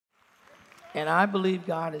And I believe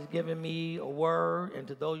God has given me a word, and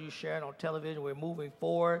to those you sharing on television, we're moving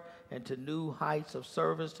forward into new heights of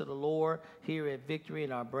service to the Lord here at Victory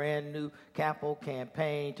in our brand new capital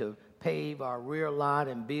campaign to pave our rear lot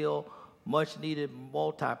and build much needed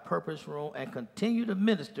multi-purpose room and continue to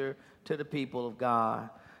minister to the people of God.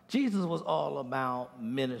 Jesus was all about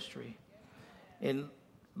ministry. In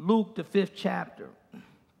Luke, the 5th chapter,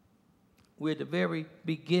 we're at the very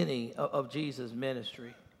beginning of Jesus'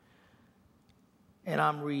 ministry. And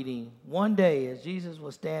I'm reading, one day as Jesus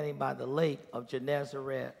was standing by the lake of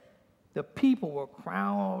Gennesaret, the people were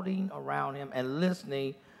crowding around him and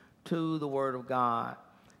listening to the word of God.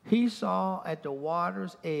 He saw at the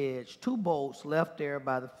water's edge 2 boats left there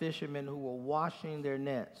by the fishermen who were washing their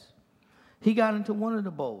nets. He got into one of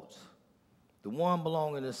the boats, the one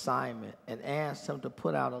belonging to Simon, and asked him to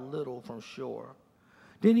put out a little from shore.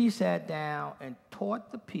 Then he sat down and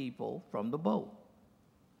taught the people from the boat.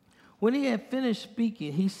 When he had finished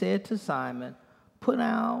speaking, he said to Simon, "Put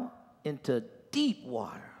out into deep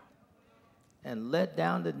water and let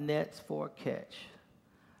down the nets for a catch."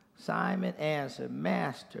 Simon answered,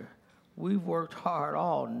 "Master, we've worked hard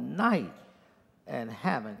all night and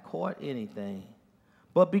haven't caught anything.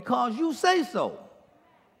 But because you say so,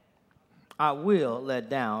 I will let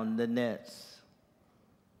down the nets."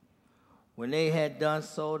 When they had done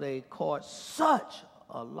so, they caught such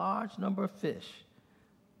a large number of fish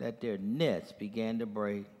that their nets began to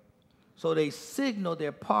break. So they signaled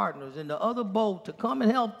their partners in the other boat to come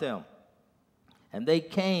and help them. And they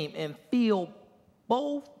came and filled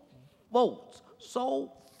both boats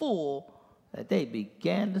so full that they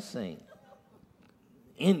began to sink.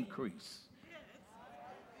 Increase.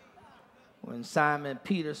 When Simon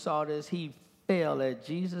Peter saw this, he fell at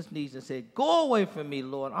Jesus' knees and said, "Go away from me,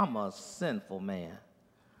 Lord, I'm a sinful man."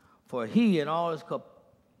 For he and all his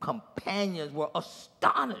companions were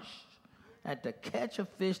astonished at the catch of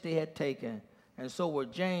fish they had taken, and so were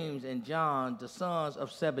James and John, the sons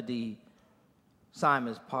of Zebedee,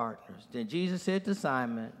 Simon's partners. Then Jesus said to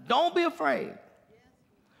Simon, "Don't be afraid.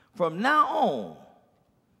 From now on,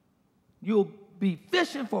 you'll be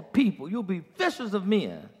fishing for people. You'll be fishers of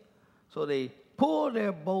men." So they pulled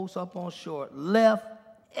their boats up on shore, left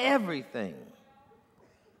everything,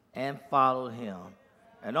 and followed him.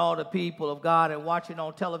 And all the people of God and watching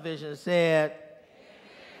on television said, "Amen."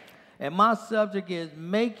 And my subject is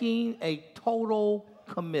making a total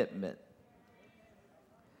commitment.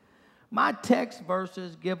 My text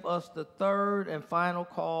verses give us the third and final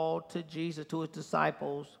call to Jesus, to his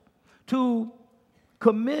disciples, to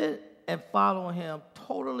commit and follow him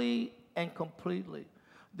totally and completely.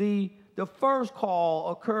 The first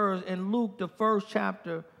call occurs in Luke, the 1st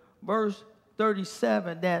chapter, verse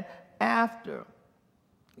 37, that after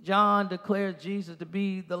John declares Jesus to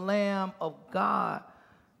be the Lamb of God,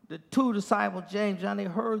 the 2 disciples, James and John, they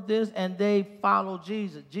heard this and they followed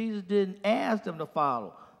Jesus. Jesus didn't ask them to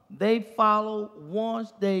follow. They followed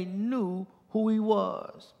once they knew who he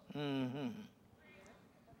was.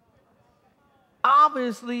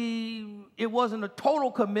 Obviously, it wasn't a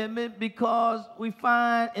total commitment because we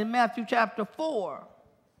find in Matthew chapter 4,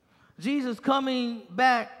 Jesus coming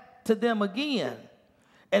back to them again.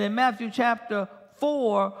 And in Matthew chapter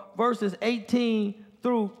 4, verses 18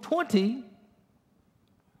 through 20,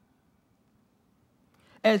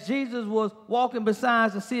 as Jesus was walking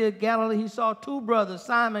beside the Sea of Galilee, he saw 2 brothers,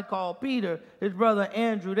 Simon called Peter, his brother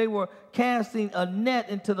Andrew. They were casting a net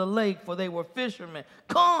into the lake, for they were fishermen.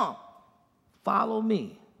 "Come, follow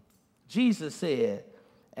me," Jesus said,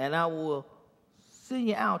 "and I will send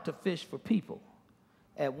you out to fish for people."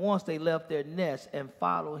 At once they left their nets and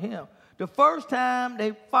followed him. The first time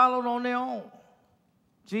they followed on their own.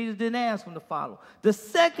 Jesus didn't ask them to follow. The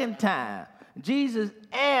second time, Jesus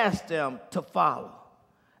asked them to follow.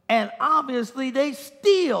 And obviously, they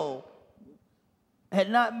still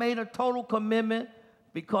had not made a total commitment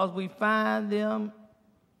because we find them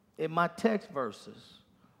in my text verses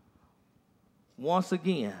once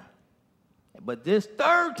again. But this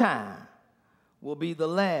third time will be the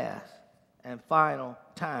last and final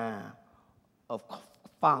time of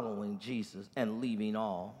following Jesus and leaving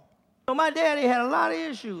all. So my daddy had a lot of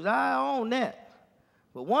issues. I own that.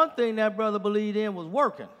 But one thing that brother believed in was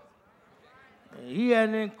working. He had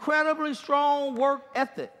an incredibly strong work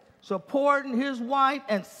ethic, supporting his wife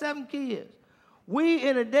and 7 kids. We,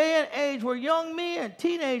 in a day and age where young men,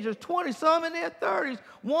 teenagers, 20-some in their 30s,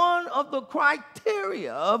 one of the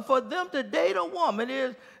criteria for them to date a woman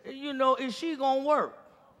is, is she going to work?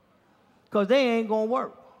 Because they ain't going to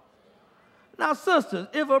work. Now, sisters,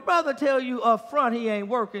 if a brother tell you up front he ain't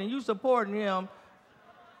working and you supporting him,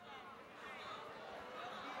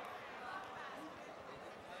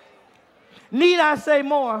 Need I say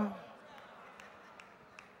more?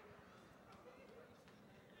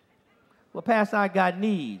 Well, Pastor, I got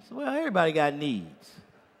needs. Well, everybody got needs.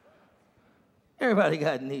 Everybody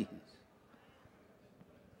got needs.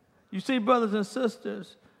 You see, brothers and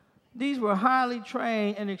sisters, these were highly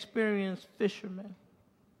trained and experienced fishermen.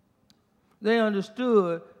 They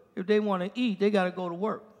understood if they want to eat, they got to go to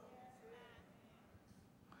work.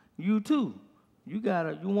 You too. You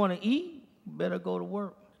want to eat, you better go to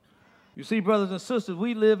work. You see, brothers and sisters,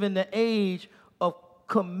 we live in the age of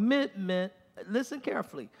commitment. Listen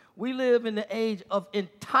carefully. We live in the age of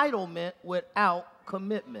entitlement without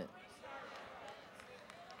commitment.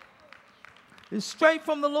 It's straight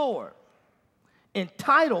from the Lord.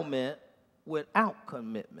 Entitlement without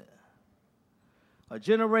commitment. A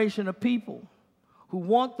generation of people who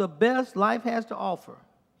want the best life has to offer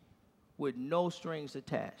with no strings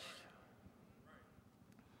attached.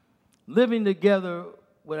 Living together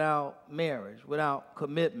without marriage, without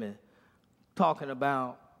commitment, talking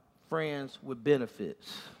about friends with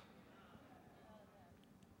benefits.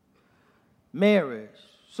 Marriage,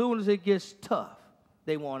 soon as it gets tough,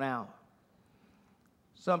 they want out.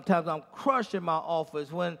 Sometimes I'm crushed in my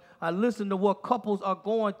office when I listen to what couples are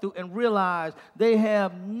going through and realize they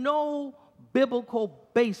have no biblical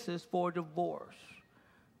basis for divorce.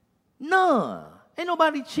 None. Ain't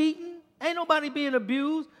nobody cheating. Ain't nobody being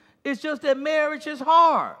abused. It's just that marriage is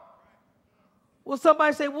hard. Well,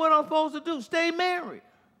 somebody say, what am I supposed to do? Stay married.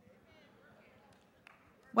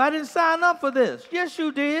 Well, I didn't sign up for this. Yes,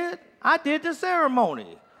 you did. I did the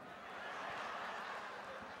ceremony.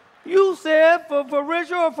 You said for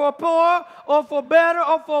richer or for poor or for better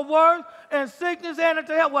or for worse and sickness and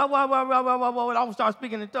into health. Well, I'm going to start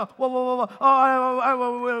speaking in tongues. Oh, I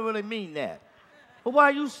don't really mean that. But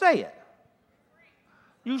why you say it?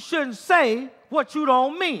 You shouldn't say what you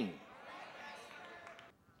don't mean.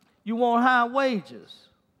 You want high wages.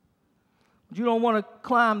 You don't want to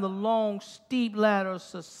climb the long, steep ladder of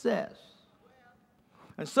success.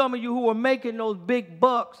 And some of you who are making those big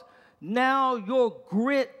bucks, now your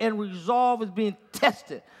grit and resolve is being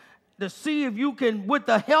tested to see if you can, with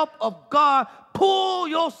the help of God, pull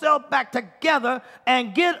yourself back together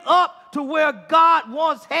and get up to where God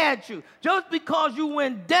once had you. Just because you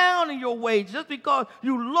went down in your wages, just because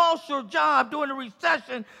you lost your job during the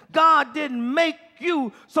recession, God didn't make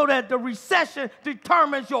you so that the recession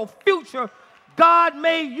determines your future. God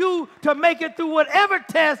made you to make it through whatever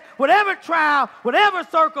test, whatever trial, whatever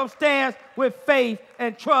circumstance with faith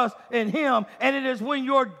and trust in Him. And it is when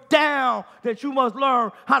you're down that you must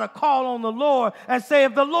learn how to call on the Lord and say,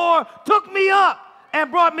 if the Lord took me up and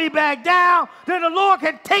brought me back down, then the Lord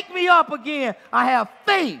can take me up again. I have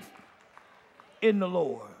faith in the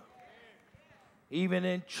Lord. Even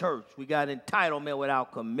in church, we got entitlement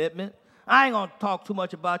without commitment. I ain't going to talk too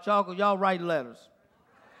much about y'all because y'all write letters.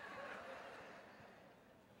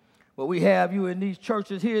 But we have you in these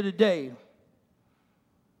churches here today.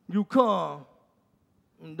 You come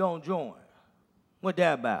and don't join. What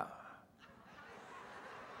that about?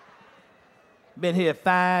 Been here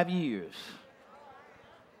 5 years.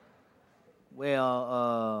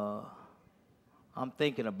 Well, I'm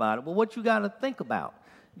thinking about it. Well, what you got to think about?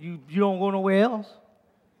 You don't go nowhere else?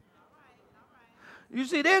 You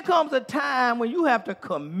see, there comes a time when you have to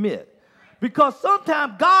commit. Because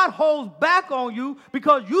sometimes God holds back on you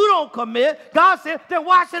because you don't commit. God said, then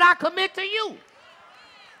why should I commit to you?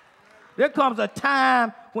 There comes a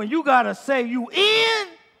time when you got to say you in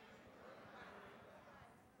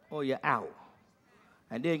or you're out.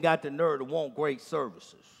 And then got the nerve to want great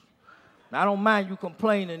services. Now, I don't mind you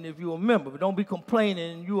complaining if you're a member, but don't be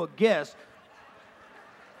complaining and you're a guest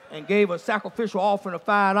and gave a sacrificial offering of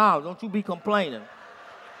 $5. Don't you be complaining.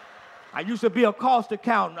 I used to be a cost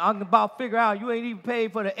accountant. I can about figure out you ain't even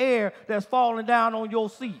paid for the air that's falling down on your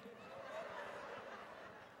seat.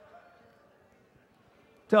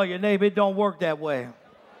 Tell your neighbor, it don't work that way.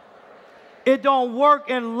 It don't work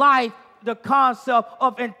in life, the concept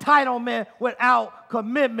of entitlement without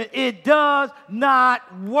commitment. It does not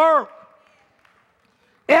work.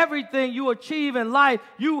 Everything you achieve in life,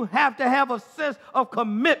 you have to have a sense of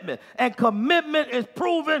commitment. And commitment is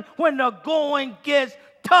proven when the going gets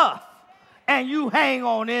tough. And you hang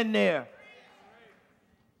on in there.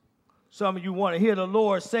 Some of you want to hear the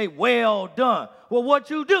Lord say, well done. Well, what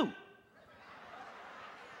you do?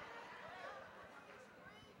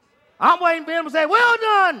 I'm waiting for him to say, well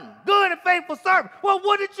done, good and faithful servant. Well,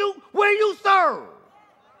 where you serve?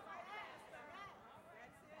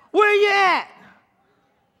 Where you at?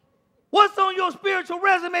 What's on your spiritual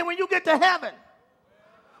resume when you get to heaven?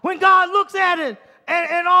 When God looks at it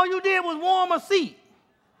and all you did was warm a seat.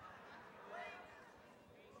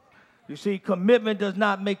 You see, commitment does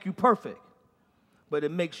not make you perfect, but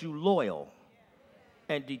it makes you loyal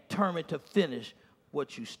and determined to finish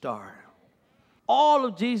what you start. All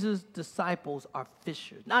of Jesus' disciples are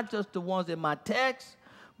fishers, not just the ones in my text,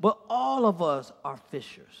 but all of us are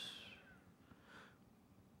fishers.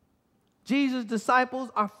 Jesus' disciples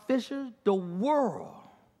are fishers. The world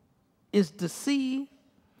is the sea.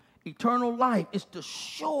 Eternal life is the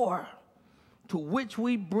shore to which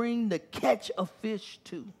we bring the catch of fish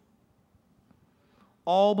to.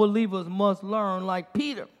 All believers must learn, like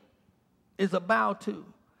Peter is about to,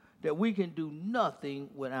 that we can do nothing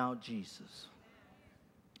without Jesus.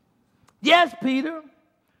 Yes, Peter,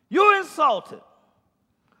 you're insulted.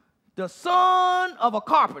 The son of a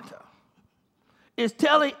carpenter is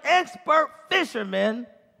telling expert fishermen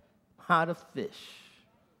how to fish.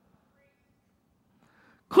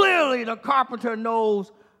 Clearly, the carpenter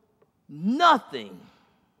knows nothing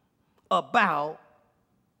about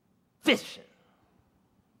fishing.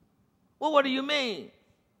 Well, what do you mean?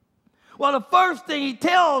 Well, the first thing he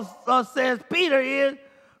tells us, says Peter, is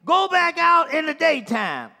go back out in the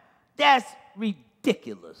daytime. That's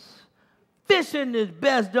ridiculous. Fishing is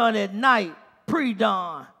best done at night,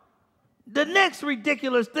 pre-dawn. The next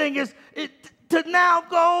ridiculous thing is to now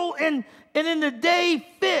go and in the day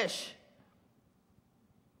fish.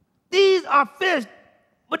 These are fish,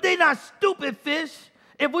 but they're not stupid fish.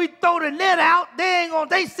 If we throw the net out,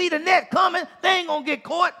 they see the net coming. They ain't gonna get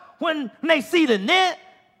caught when they see the net.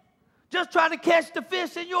 Just try to catch the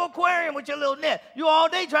fish in your aquarium with your little net. You all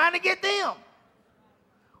day trying to get them.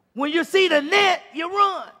 When you see the net, you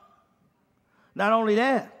run. Not only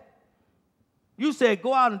that, you said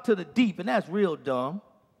go out into the deep, and that's real dumb.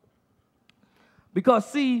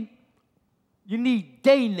 Because, see, you need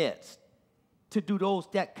day nets to do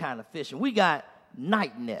that kind of fishing. We got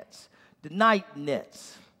night nets. The night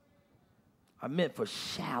nets are meant for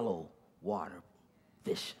shallow water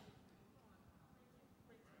fishing.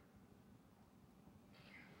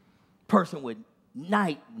 Person with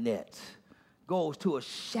night nets goes to a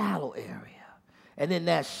shallow area. And in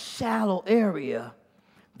that shallow area,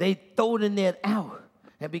 they throw the net out.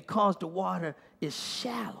 And because the water is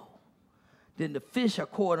shallow, then the fish are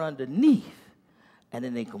caught underneath, and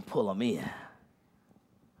then they can pull them in.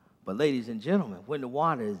 But ladies and gentlemen, when the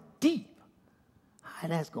water is deep, how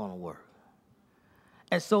that's going to work?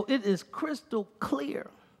 And so it is crystal clear.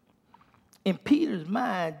 In Peter's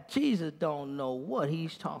mind, Jesus don't know what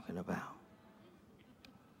he's talking about.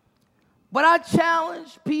 But I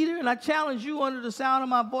challenge Peter, and I challenge you under the sound of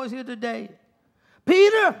my voice here today.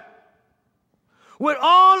 Peter, with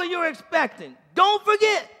all of your expecting, don't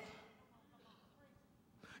forget,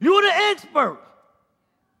 you're the expert.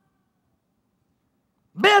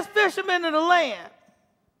 Best fisherman in the land.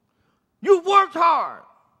 You've worked hard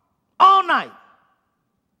all night.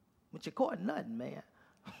 But you caught nothing, man.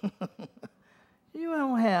 You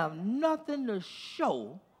don't have nothing to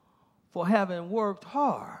show for having worked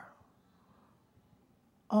hard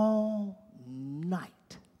all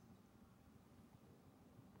night.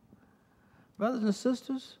 Brothers and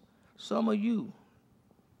sisters, some of you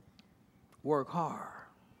work hard.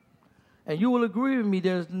 And you will agree with me,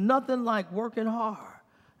 there's nothing like working hard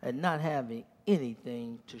and not having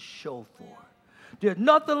anything to show for it. There's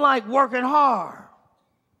nothing like working hard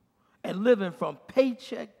and living from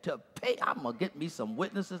paycheck to pay. I'm going to get me some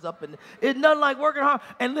witnesses up in there. It's nothing like working hard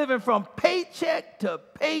and living from paycheck to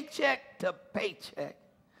paycheck to paycheck.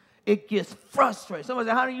 It gets frustrating. Somebody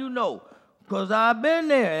say, how do you know? Because I've been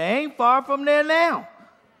there. It ain't far from there now.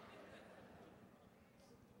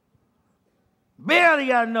 Barely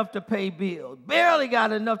got enough to pay bills. Barely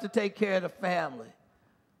got enough to take care of the family.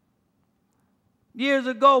 Years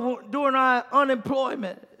ago, during our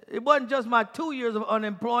unemployment, it wasn't just my 2 years of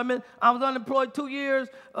unemployment. I was unemployed 2 years,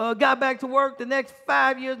 got back to work. The next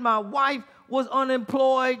 5 years, my wife was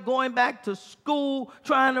unemployed, going back to school,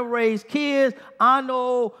 trying to raise kids. I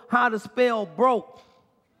know how to spell broke.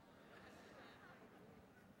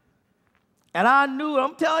 And I knew,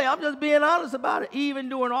 I'm telling you, I'm just being honest about it. Even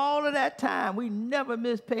during all of that time, we never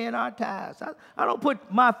missed paying our tithes. I don't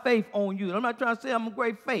put my faith on you. I'm not trying to say I'm a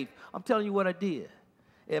great faith. I'm telling you what I did.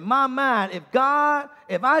 In my mind, if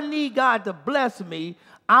I need God to bless me,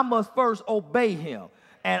 I must first obey him.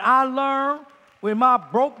 And I learned with my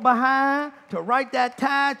broke behind to write that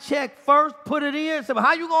tithe check first, put it in. So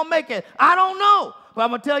how you going to make it? I don't know. But I'm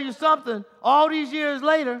going to tell you something. All these years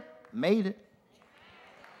later, made it.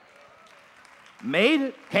 Made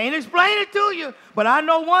it. Can't explain it to you. But I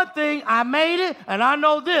know one thing. I made it, and I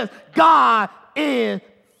know this. God is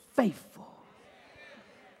faithful.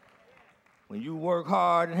 When you work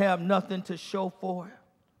hard and have nothing to show for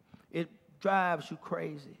it, it drives you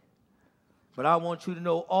crazy. But I want you to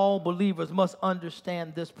know all believers must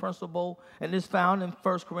understand this principle, and it's found in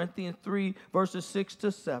 1 Corinthians 3, verses 6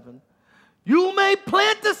 to 7. You may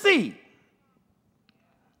plant the seed.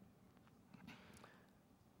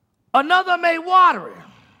 Another may water it.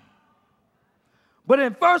 But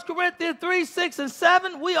in 1 Corinthians 3, 6, and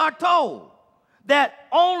 7, we are told that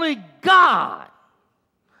only God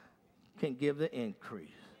can give the increase.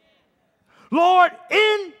 Lord,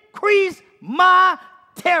 increase my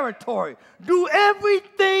territory. Do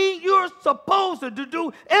everything you're supposed to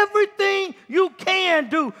do, everything you can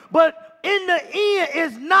do. But in the end,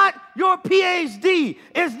 it's not your PhD.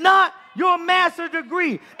 It's not your master's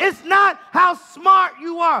degree. It's not how smart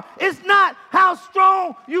you are. It's not how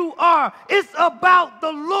strong you are. It's about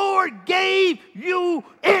the Lord gave you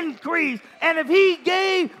increase. And if he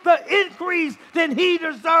gave the increase, then he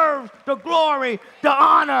deserves the glory, the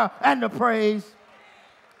honor, and the praise.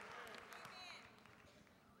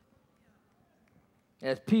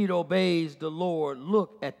 As Peter obeys the Lord,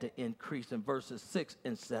 look at the increase in verses 6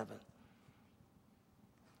 and 7.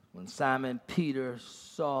 When Simon Peter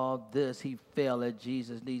saw this, he fell at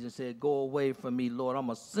Jesus' knees and said, "Go away from me, Lord, I'm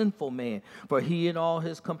a sinful man." For he and all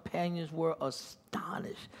his companions were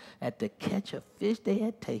astonished at the catch of fish they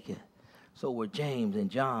had taken. So were James and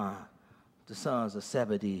John, the sons of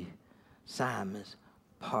Zebedee, Simon's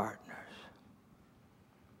partners.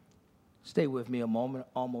 Stay with me a moment,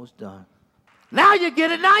 almost done. Now you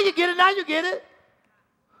get it, now you get it, now you get it.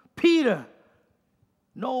 Peter,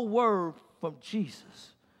 no word from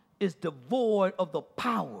Jesus is devoid of the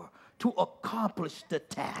power to accomplish the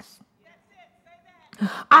task.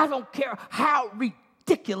 I don't care how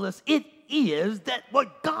ridiculous it is that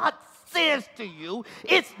what God says to you,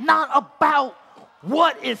 it's not about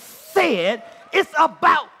what is said, it's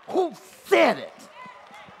about who said it.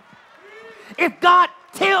 If God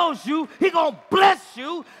tells you he gonna bless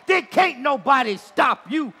you, then can't nobody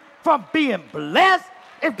stop you from being blessed.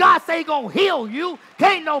 If God say he gonna heal you,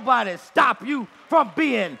 can't nobody stop you from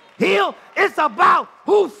being healed. It's about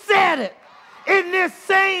who said it. In this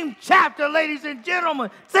same chapter, ladies and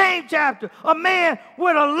gentlemen, same chapter, a man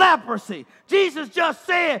with a leprosy, Jesus just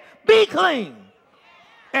said, "Be clean."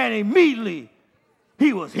 And immediately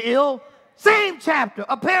he was healed. Same chapter,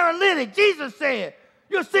 a paralytic, Jesus said,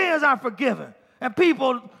 "Your sins are forgiven." And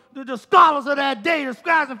people, the scholars of that day, the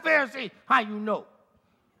scribes and Pharisees, how you know?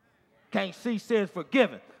 Can't see sins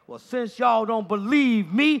forgiven. Well, since y'all don't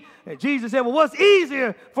believe me, and Jesus said, well, what's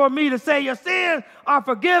easier for me to say your sins are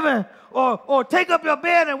forgiven or take up your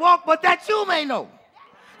bed and walk, but that you may know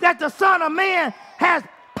that the Son of Man has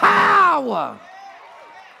power.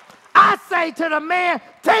 I say to the man,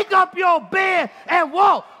 take up your bed and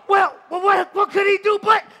walk. Well, what could he do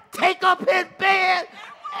but take up his bed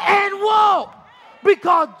and walk?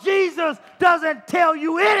 Because Jesus doesn't tell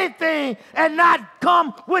you anything and not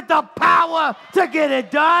come with the power to get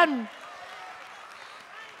it done.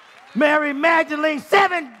 Mary Magdalene,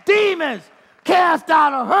 7 demons cast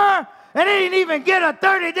out of her, and they didn't even get a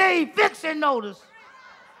 30-day eviction notice.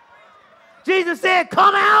 Jesus said,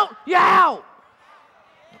 "Come out, you're out."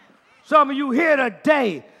 Some of you here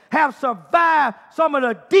today have survived some of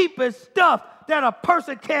the deepest stuff that a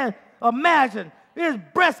person can imagine. It's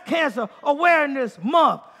Breast Cancer Awareness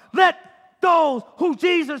Month. Let those who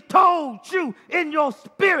Jesus told you in your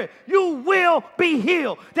spirit, you will be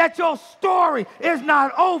healed, that your story is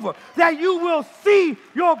not over, that you will see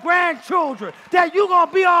your grandchildren, that you're going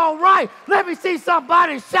to be all right. Let me see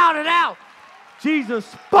somebody shout it out. Jesus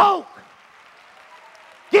spoke.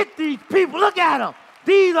 Get these people, look at them.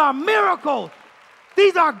 These are miracles.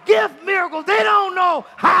 These are gift miracles. They don't know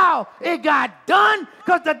how it got done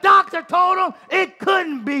because the doctor told them it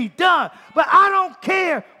couldn't be done. But I don't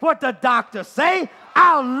care what the doctors say.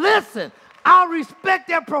 I'll listen. I'll respect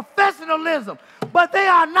their professionalism. But they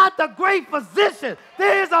are not the great physician.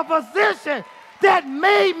 There is a physician that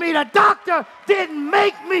made me. The doctor didn't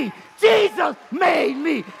make me. Jesus made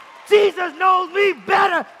me. Jesus knows me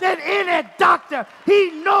better than any doctor.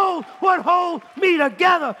 He knows what holds me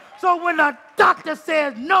together. So when the doctor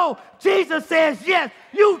says no, Jesus says yes.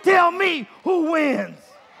 You tell me who wins.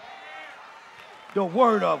 The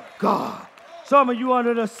word of God. Some of you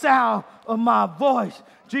under the sound of my voice,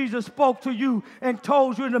 Jesus spoke to you and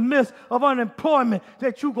told you in the midst of unemployment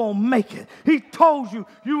that you're going to make it. He told you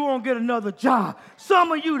you won't get another job.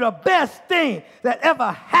 Some of you, the best thing that ever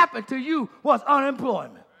happened to you was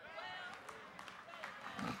unemployment.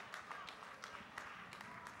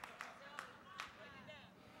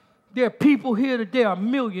 There are people here today are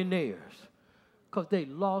millionaires because they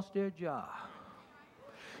lost their job.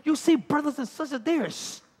 You see, brothers and sisters, there is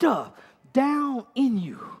stuff down in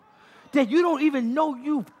you that you don't even know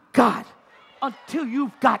you've got until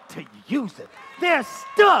you've got to use it. There's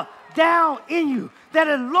stuff down in you that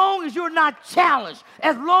as long as you're not challenged,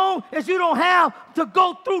 as long as you don't have to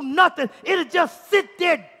go through nothing, it'll just sit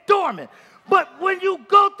there dormant. But when you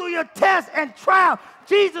go through your test and trial,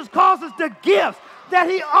 Jesus causes the gifts that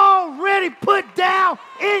he already put down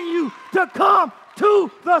in you to come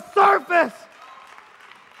to the surface.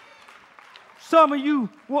 Some of you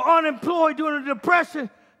were unemployed during the Depression.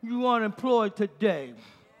 You unemployed today.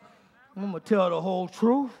 I'm going to tell the whole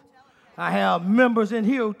truth. I have members in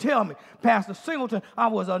here who tell me, Pastor Singleton, I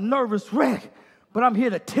was a nervous wreck. But I'm here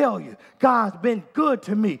to tell you, God's been good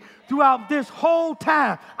to me. Throughout this whole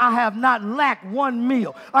time, I have not lacked one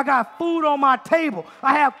meal. I got food on my table.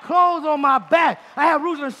 I have clothes on my back. I have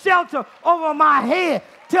roofs and shelter over my head.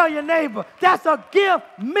 Tell your neighbor, that's a gift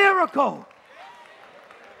miracle.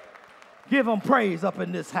 Give him praise up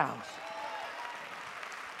in this house.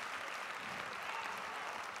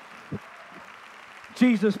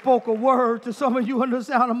 Jesus spoke a word to some of you under the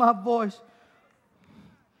sound of my voice.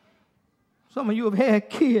 Some of you have had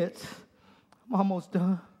kids. I'm almost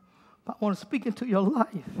done. But I want to speak into your life.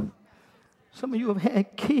 Some of you have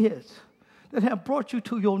had kids that have brought you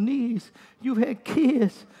to your knees. You've had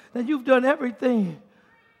kids that you've done everything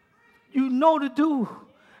you know to do,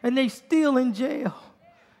 and they still in jail.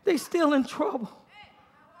 They still in trouble.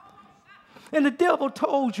 And the devil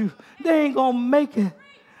told you they ain't going to make it.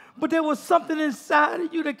 But there was something inside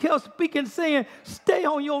of you that kept speaking, saying, stay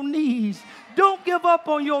on your knees. Don't give up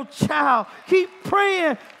on your child. Keep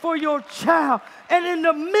praying for your child. And in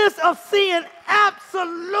the midst of seeing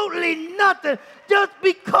absolutely nothing, just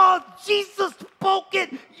because Jesus spoke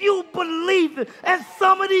it, you believe it. And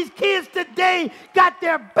some of these kids today got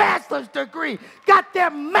their bachelor's degree, got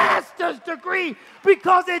their master's degree,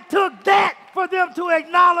 because it took that for them to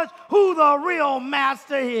acknowledge who the real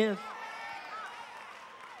master is.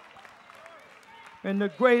 And the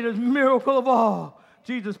greatest miracle of all,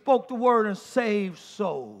 Jesus spoke the word and saved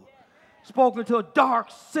souls. Spoken to dark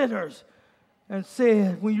sinners and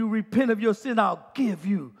said, when you repent of your sin, I'll give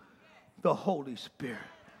you the Holy Spirit.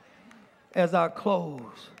 As I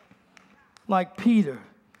close, like Peter,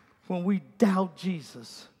 when we doubt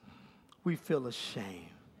Jesus, we feel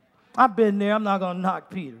ashamed. I've been there. I'm not going to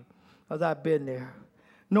knock Peter, because I've been there.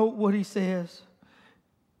 Note what he says.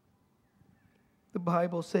 The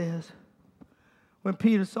Bible says, when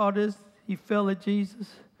Peter saw this, he fell at Jesus'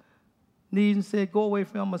 knees and said, go away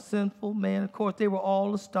from me, I'm a sinful man. Of course, they were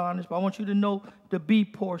all astonished, but I want you to know the B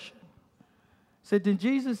portion. Said, then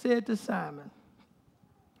Jesus said to Simon,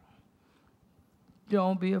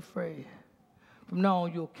 don't be afraid. From now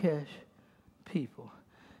on, you'll catch people.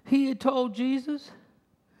 He had told Jesus,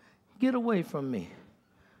 get away from me.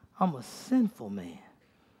 I'm a sinful man.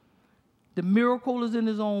 The miracle is in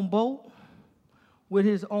his own boat, with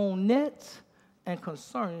his own nets, and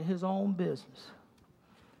concerning his own business.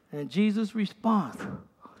 And Jesus' response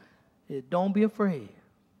is, don't be afraid.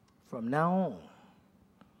 From now on,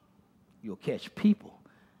 you'll catch people.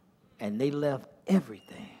 And they left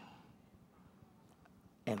everything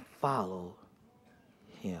and followed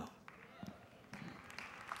him.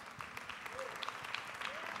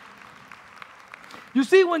 You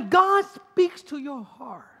see, when God speaks to your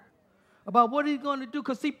heart about what he's going to do,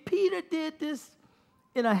 because see, Peter did this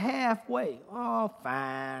in a halfway. Oh,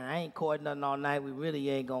 fine. I ain't caught nothing all night. We really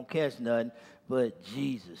ain't going to catch nothing. But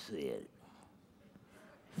Jesus said,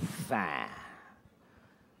 fine.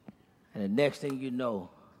 And the next thing you know,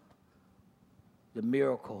 the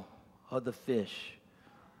miracle of the fish.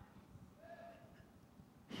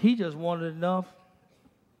 He just wanted enough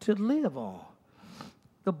to live on.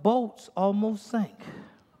 The boats almost sank.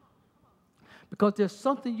 Because there's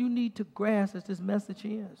something you need to grasp as this message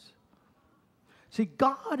is. See,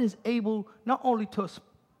 God is able not only to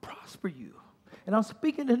prosper you, and I'm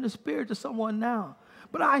speaking in the spirit to someone now,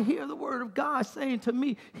 but I hear the word of God saying to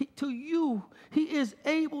me, to you, he is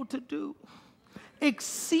able to do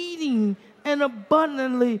exceeding and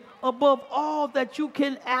abundantly above all that you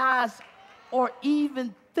can ask or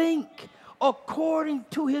even think, according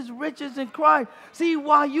to his riches in Christ. See,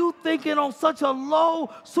 while you thinking on such a low,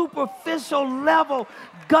 superficial level,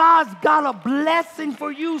 God's got a blessing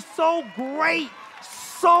for you so great,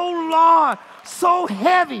 so large, so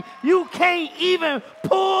heavy, you can't even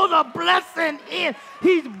pull the blessing in.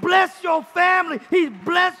 He's blessed your family. He's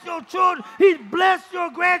blessed your children. He's blessed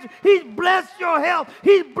your grandchildren. He's blessed your health.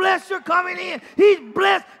 He's blessed your coming in. He's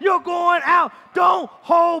blessed your going out. Don't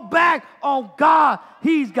hold back on God.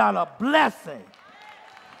 He's got a blessing.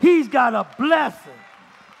 He's got a blessing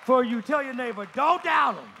for you. Tell your neighbor, don't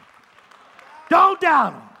doubt him. Don't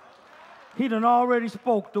doubt him. He done already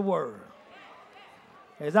spoke the word.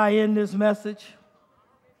 As I end this message,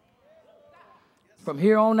 from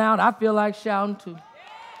here on out, I feel like shouting too.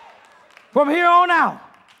 From here on out,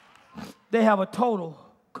 they have a total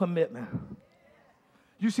commitment.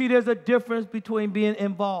 You see, there's a difference between being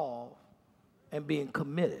involved and being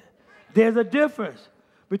committed. There's a difference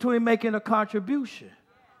between making a contribution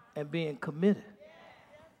and being committed.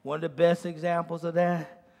 One of the best examples of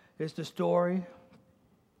that is the story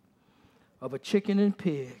of a chicken and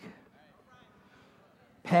pig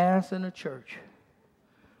passing a church.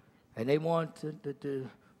 And they wanted to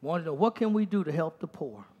know, what can we do to help the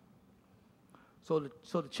poor? So the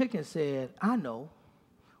chicken said, I know,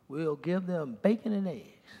 we'll give them bacon and eggs.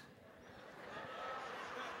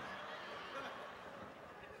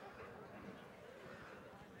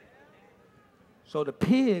 So the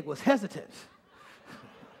pig was hesitant.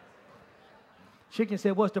 Chicken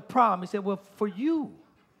said, what's the problem? He said, well, for you.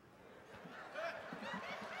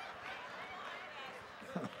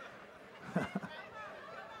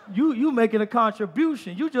 You making a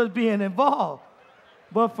contribution. You just being involved.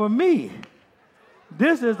 But for me,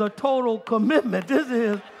 this is a total commitment. This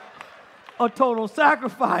is a total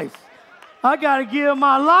sacrifice. I got to give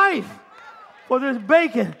my life for this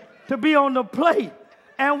bacon to be on the plate.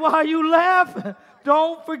 And while you laugh,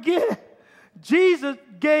 don't forget, Jesus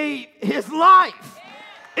gave his life.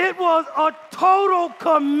 It was a total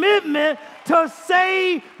commitment to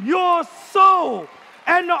save your soul.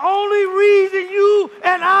 And the only reason you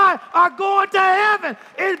and I are going to heaven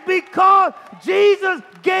is because Jesus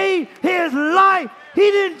gave his life. He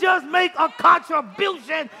didn't just make a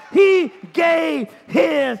contribution. He gave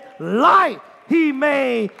his life. He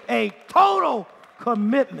made a total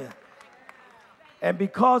commitment. And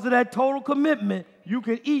because of that total commitment, you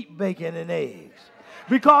can eat bacon and eggs.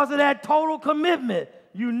 Because of that total commitment,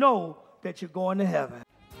 you know that you're going to heaven.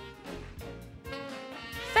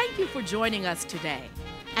 Thank you for joining us today,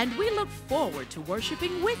 and we look forward to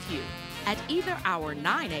worshiping with you at either our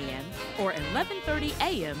 9 a.m. or 11:30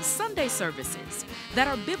 a.m. Sunday services that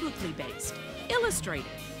are biblically based,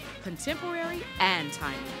 illustrated, contemporary, and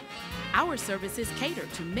timely. Our services cater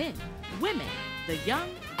to men, women, the young,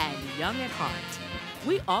 and young at heart.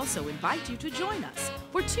 We also invite you to join us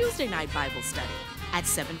for Tuesday night Bible study at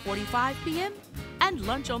 7:45 p.m. and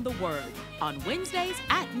Lunch on the Word on Wednesdays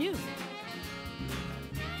at noon.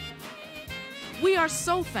 We are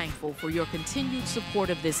so thankful for your continued support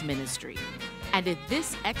of this ministry. And if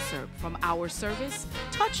this excerpt from our service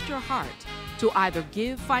touched your heart to either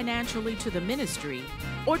give financially to the ministry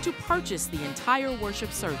or to purchase the entire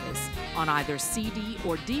worship service on either CD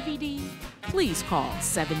or DVD, please call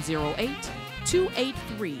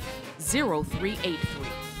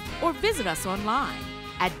 708-283-0383 or visit us online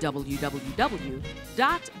at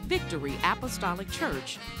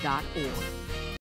www.victoryapostolicchurch.org.